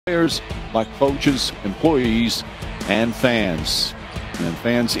Players, like coaches, employees, and fans. And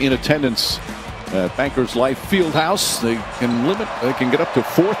fans in attendance at Bankers Life Fieldhouse, they can get up to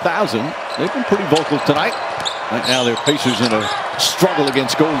 4,000. They've been pretty vocal tonight. Right now, their Pacers in a struggle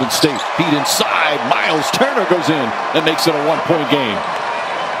against Golden State. Feet inside, Miles Turner goes in and makes it a one-point game.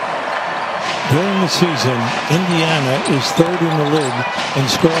 During the season, Indiana is third in the league in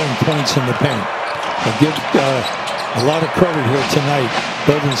scoring points in the paint. I give a lot of credit here tonight.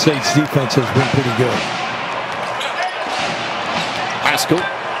 Golden State's defense has been pretty good. Pascal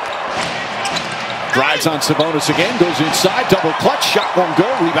drives on Sabonis again, goes inside, double clutch, shot won't go,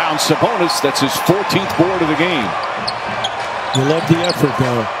 rebound Sabonis. That's his 14th board of the game. You love the effort,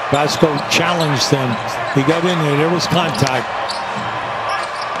 though. Pascal challenged him. He got in there. There was contact.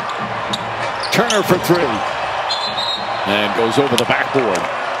 Turner for three. And goes over the backboard.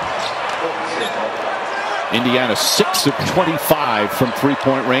 Indiana 6 of 25 from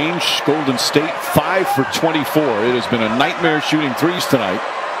three-point range. Golden State 5 for 24. It has been a nightmare shooting threes tonight.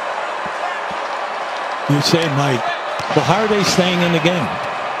 You say, Mike, well, how are they staying in the game?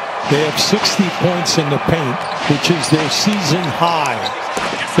 They have 60 points in the paint, which is their season high.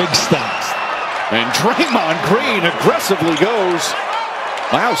 Big stats. And Draymond Green aggressively goes.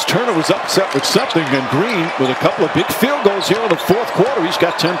 Miles Turner was upset with something, and Green with a couple of big field goals here in the fourth quarter. He's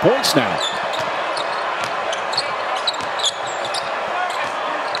got 10 points now.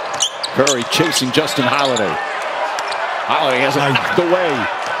 Curry chasing Justin Holiday. Holiday has it knocked away.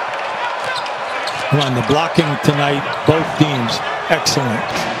 Come on, the blocking tonight, both teams, excellent.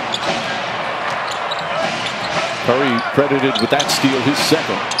 Curry credited with that steal, his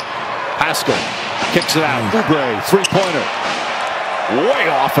second. Pascal kicks it out. Oubre, three-pointer.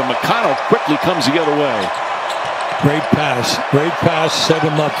 Way off, and McConnell quickly comes the other way. Great pass. Great pass. Set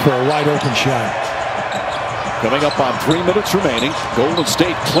him up for a wide-open shot. Coming up on 3 minutes remaining. Golden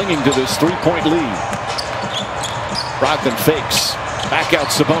State clinging to this three-point lead. Brogdon fakes. Back out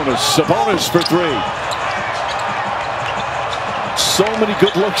Sabonis. Sabonis for three. So many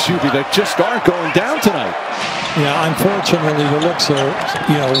good looks, Hubie, that just aren't going down tonight. Yeah, unfortunately, the looks are,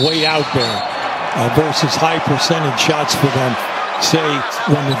 way out there versus high percentage shots for them. Say,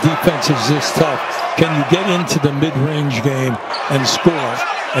 when the defense is this tough, can you get into the mid-range game and score?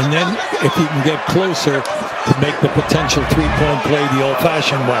 And then, if you can get closer to make the potential three-point play the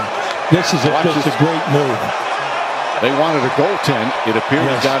old-fashioned way. This is just a great move. They wanted a goaltend. It appeared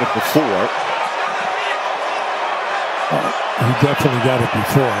he got it before. He definitely got it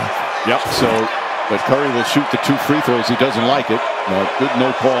before. Yep, but Curry will shoot the 2 free throws. He doesn't like it. Good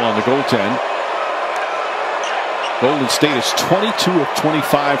no call on the goaltend. Golden State is 22 of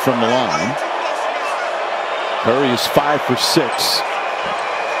 25 from the line. Curry is 5 for 6.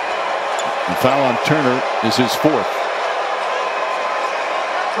 And foul on Turner is his 4th.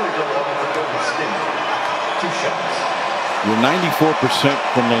 You're 94%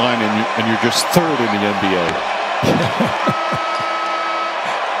 from the line, and you're just 3rd in the NBA.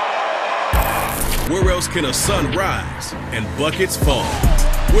 Where else can a sun rise and buckets fall?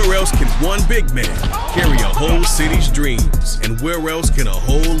 Where else can one big man carry a whole city's dreams? And where else can a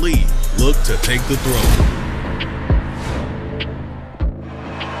whole league look to take the throne?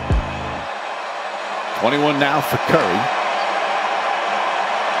 21 now for Curry.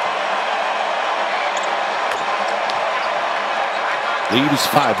 Lead is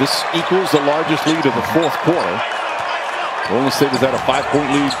 5. This equals the largest lead of the fourth quarter. Golden State has had a 5-point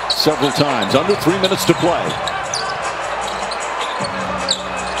lead several times. Under 3 minutes to play.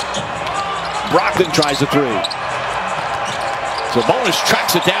 Brogdon tries a three. Sabonis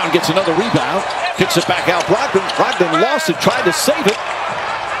tracks it down, gets another rebound, kicks it back out. Brogdon lost it, tried to save it,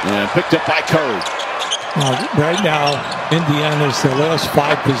 and picked up by Curry. Right now, Indiana's the last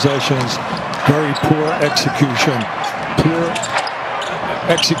 5 possessions. Very poor execution. Poor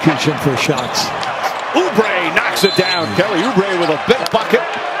execution for shots. Oubre knocks it down. Kelly Oubre with a big bucket.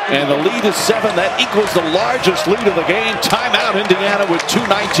 And the lead is 7. That equals the largest lead of the game. Timeout Indiana with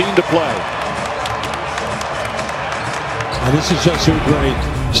 2:19 to play. Now, this is just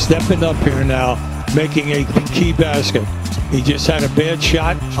Oubre stepping up here now, making a key basket. He just had a bad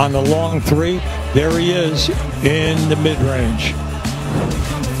shot on the long 3. There he is in the mid-range.